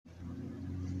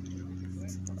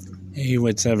Hey,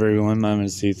 what's up, everyone? My name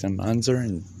is Ethan Munzer,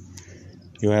 and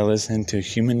you are listening to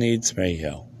Human Needs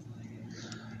Radio.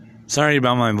 Sorry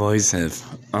about my voice. If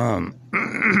I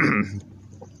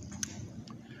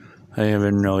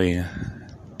haven't really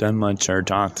done much or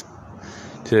talked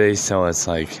today, so it's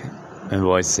like my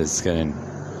voice is getting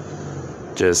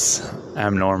just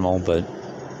abnormal. But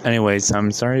anyways,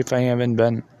 I'm sorry if I haven't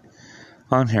been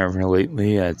on here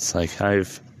lately. It's like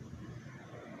I've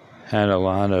had a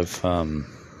lot of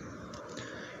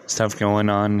stuff going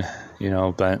on,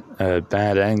 but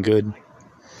bad and good,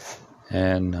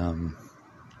 and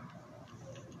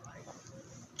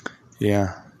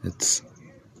it's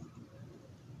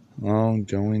all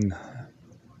going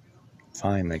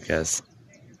fine, I guess.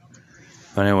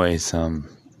 But anyways, there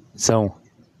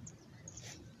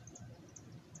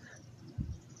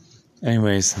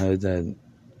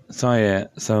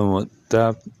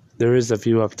is a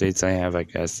few updates I have, I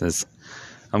guess.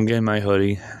 I'm getting my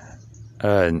hoodie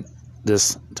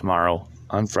this tomorrow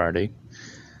on Friday.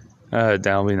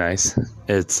 That'll be nice.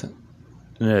 It's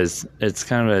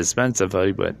kind of an expensive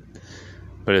hoodie, but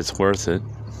it's worth it.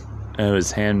 It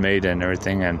was handmade and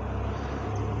everything, and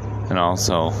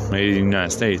also made in the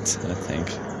United States, I think.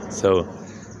 So,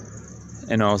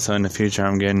 and also in the future,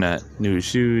 I'm getting new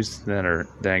shoes that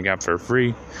I got for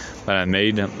free, but I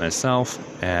made them myself,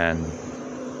 and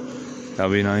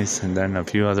that'll be nice. And then a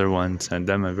few other ones, and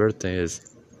then my birthday is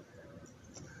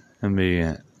gonna be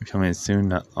coming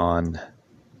soon on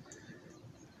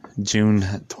June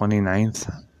 29th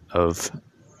of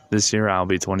this year. I'll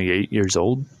be 28 years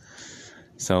old.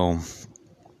 So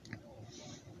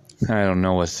I don't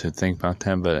know what to think about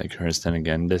that, but of course, then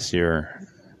again, this year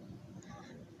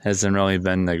hasn't really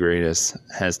been the greatest.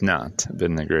 Has not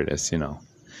been the greatest,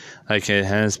 Like it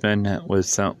has been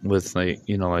with like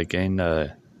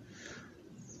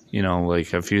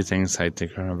a few things like the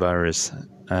coronavirus,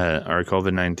 or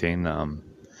COVID-19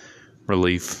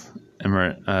 relief,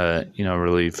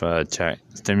 check,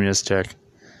 stimulus check,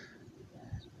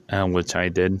 which I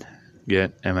did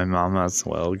get, and my mom as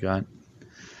well got,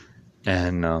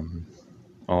 and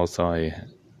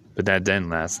but that didn't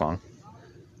last long.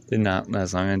 Did not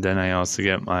last long, and then I also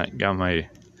got my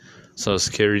Social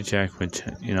Security check, which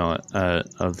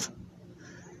of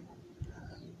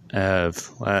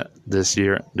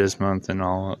this month, and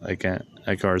all. Again,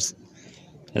 of course,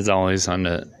 as always, I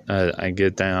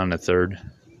get that on the 3rd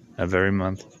of every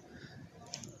month,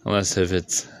 unless if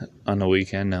it's on the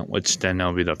weekend, which then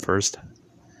that'll be the 1st.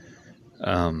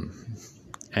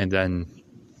 And then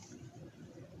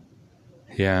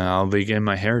I'll be getting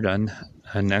my hair done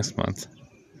next month,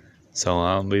 so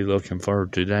I'll be looking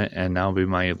forward to that, and that'll be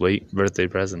my late birthday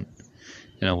present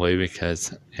in a way,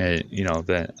 because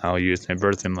that I'll use my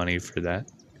birthday money for that.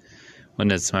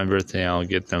 When it's my birthday, I'll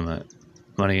get them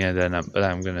money, and then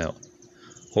I'm gonna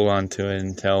hold on to it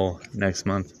until next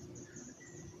month,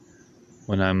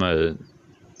 when I'm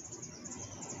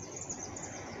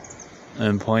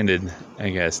appointed, I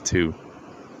guess, to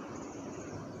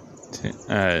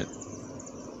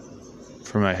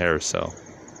for my hair. So,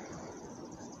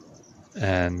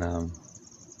 and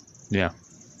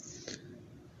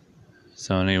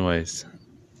so anyways,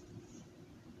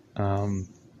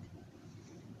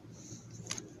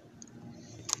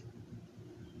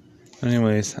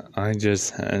 I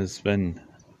just has been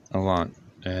a lot,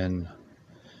 and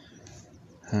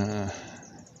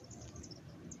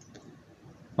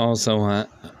also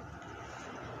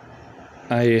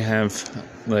I have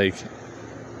like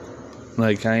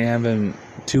I haven't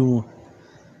too.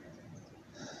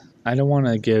 I don't want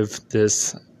to give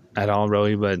this at all,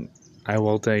 really, but I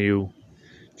will tell you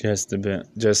just a bit,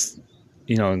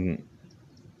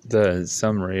 the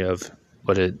summary of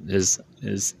what it is.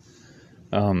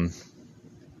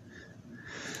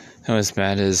 How as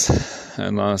bad as I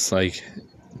lost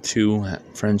 2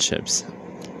 friendships,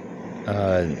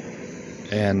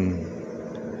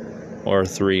 or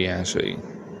 3 actually,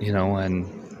 and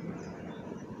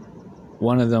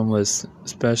one of them was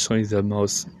especially the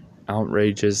most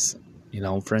outrageous,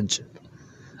 friendship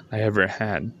I ever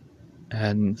had,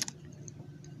 and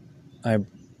I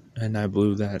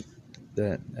blew that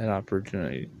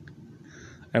opportunity.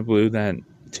 I blew that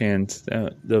chance,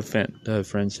 the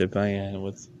friendship I had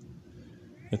with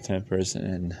that person,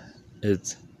 and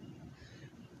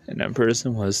that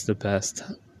person was the best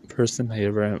person I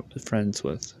ever had friends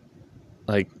with.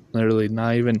 Literally,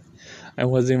 I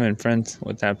wasn't even friends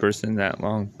with that person that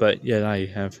long, but yet I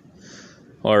have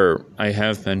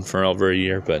been for over a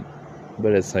year, but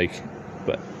it's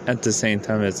but at the same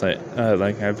time, it's I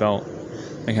felt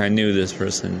like I knew this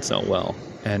person so well,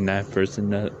 and that person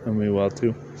knew me well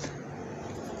too.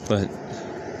 But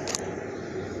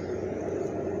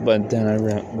but then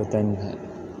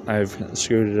I've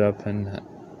screwed it up and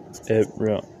it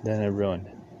ruined,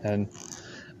 and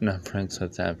I'm not friends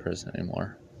with that person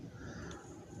anymore.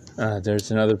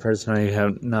 There's another person I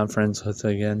have not friends with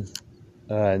again,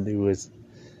 who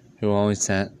always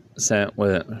sat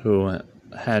with, who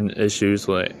had issues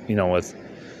with,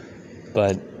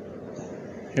 but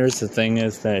here's the thing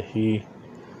is that he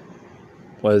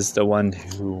was the one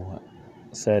who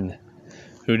said,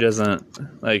 who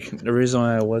doesn't, the reason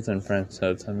why I wasn't friends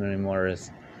with him anymore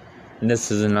is, and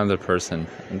this is another person,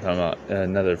 I'm talking about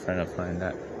another friend of mine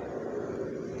that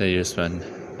used to spend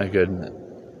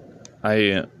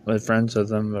I was friends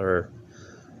with him for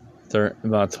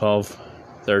about 12,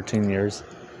 13 years,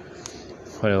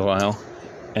 quite a while,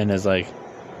 and it's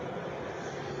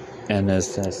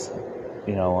just,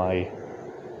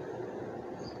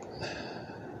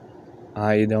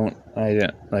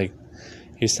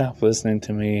 he stopped listening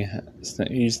to me.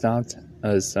 He stopped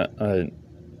listening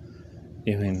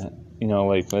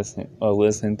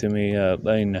to me,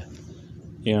 letting,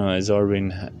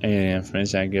 absorbing any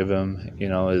information I give him,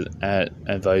 his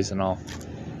advice and all.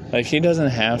 He doesn't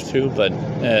have to, but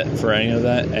for any of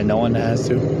that, and no one has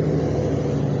to.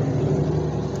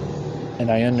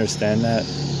 And I understand that.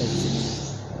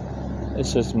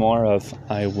 It's just more of,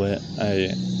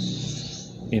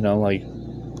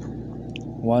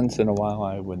 once in a while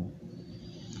I would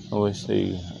wish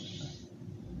he,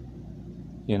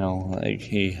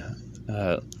 he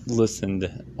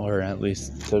listened, or at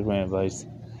least took my advice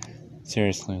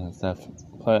seriously and stuff.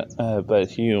 But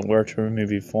he worked for me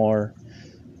before,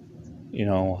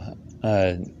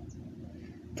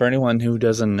 for anyone who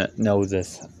doesn't know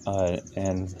this,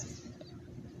 and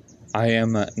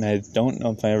and I don't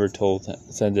know if I ever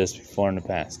said this before in the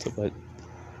past, but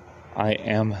I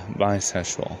am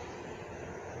bisexual.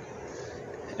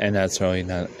 And that's really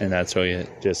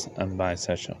just, I'm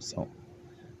bisexual. So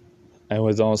I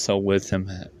was also with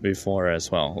him before as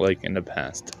well, in the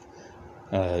past.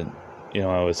 I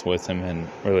was with him in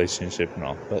relationship and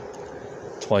all, but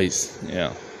twice,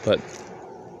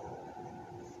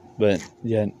 but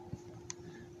yet,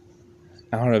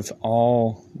 out of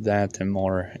all that and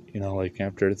more,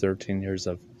 after 13 years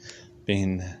of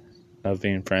being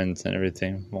friends and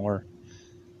everything more,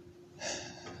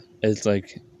 it's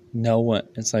no one.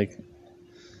 It's I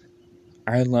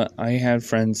had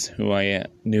friends who I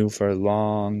knew for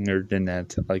longer than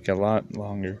that, a lot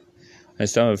longer. I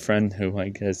still have a friend who I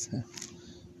guess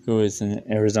who is in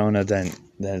Arizona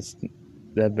that's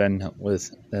been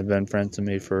friends with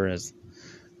me for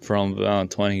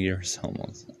about 20 years,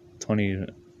 almost 20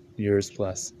 years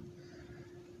plus,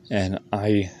 and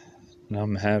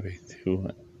I'm happy to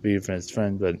be his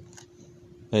friend, but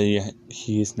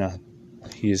he's not.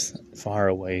 He's far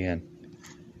away, and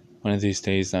one of these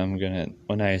days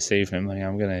when I save him money,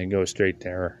 I'm gonna go straight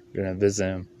there. I'm gonna visit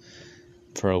him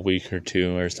for a week or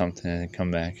two or something, and come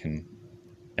back and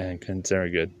consider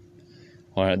good.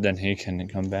 Or then he can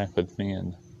come back with me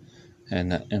and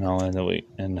all in the week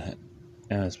and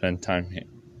spend time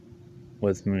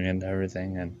with me and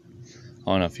everything, and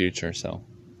on a future. So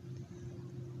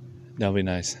that'll be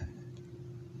nice.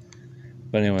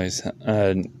 But anyways,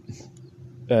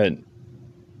 but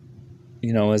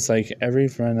it's every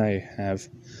friend I have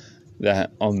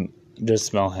that just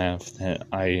about half that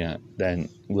I that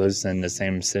lives in the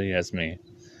same city as me.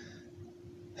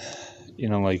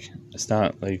 It's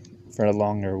not for the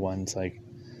longer ones.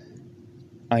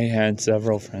 I had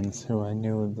several friends who I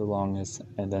knew the longest,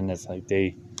 and then it's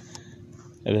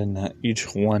each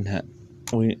one at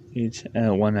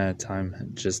a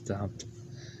time just stopped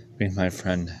being my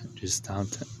friend. Just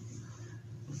stopped.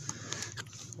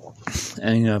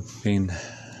 Ending up being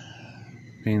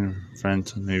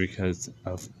friends with me because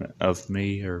of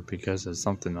me, or because of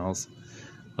something else,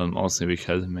 but mostly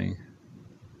because of me.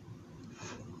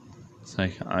 It's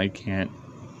I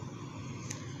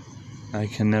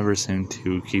can never seem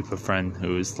to keep a friend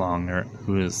who is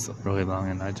really long,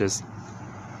 and I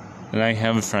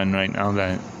have a friend right now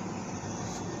that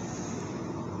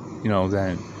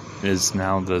that is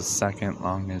now the second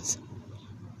longest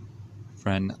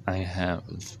friend I have.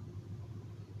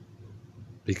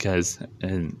 Because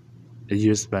it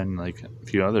used to be a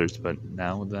few others, but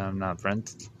now that I'm not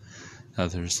friends with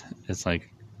others, it's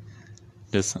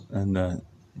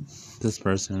this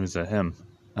person who's a him.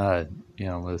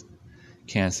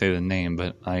 Can't say the name,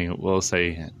 but I will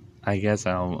say, I guess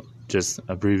I'll just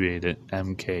abbreviate it,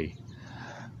 MK.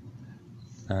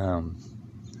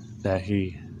 That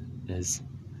he is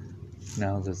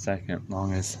now the second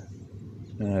longest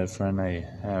friend I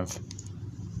have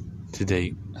to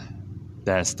date.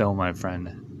 That's still my friend,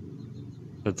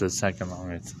 but the second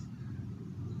longest.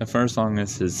 The first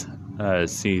longest is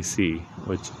CC,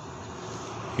 which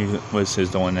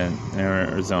is the one in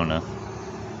Arizona.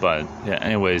 But yeah,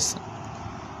 anyways,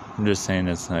 I'm just saying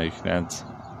it's like that's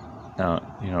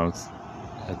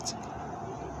it's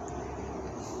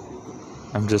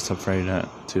I'm just afraid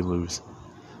to lose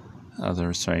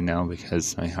others right now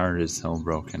because my heart is so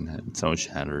broken and so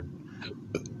shattered.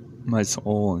 My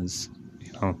soul is,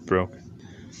 broken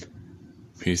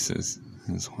pieces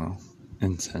as well,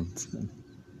 in sense,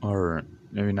 or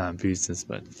maybe not pieces,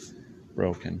 but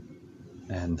broken,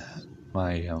 and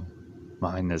my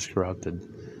mind is corrupted,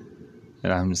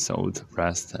 and I'm so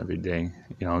depressed every day.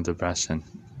 Depression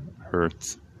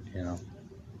hurts, and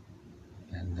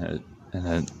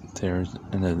it tears,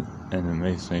 and it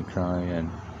makes me cry and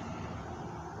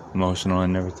emotional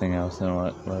and everything else and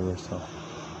whatever. So,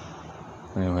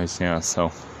 anyways,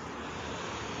 so.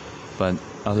 But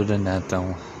other than that,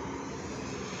 though,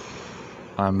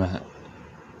 I'm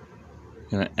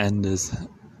gonna end this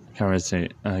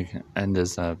conversation, end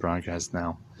this broadcast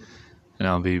now, and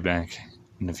I'll be back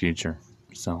in the future.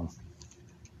 So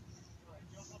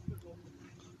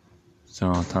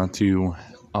I'll talk to you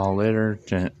all later.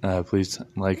 Please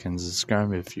like and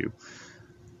subscribe if you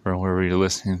or wherever you're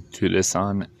listening to this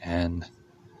on, and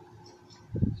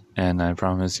I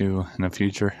promise you in the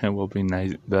future it will be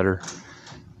better.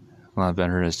 A lot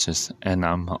better. It's just, and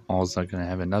I'm also going to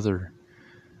have another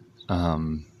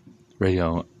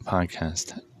radio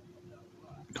podcast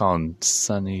called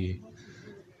Sunny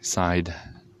Side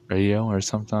Radio or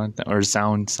something like that, or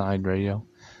Sound Side Radio,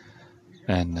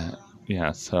 and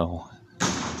so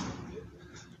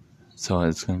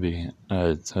it's going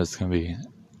to be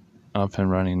up and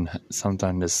running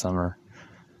sometime this summer,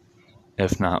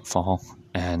 if not fall,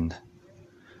 and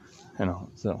and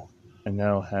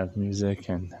that'll have music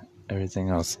and everything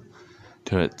else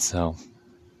to it, so,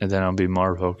 and then I'll be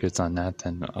more focused on that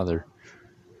than the other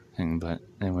thing, but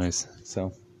anyways,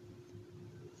 so,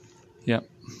 yep,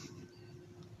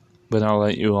 but I'll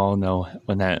let you all know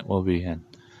when that will be and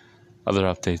other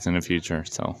updates in the future,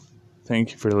 so,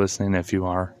 thank you for listening if you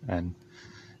are, and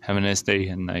have a nice day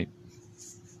and night.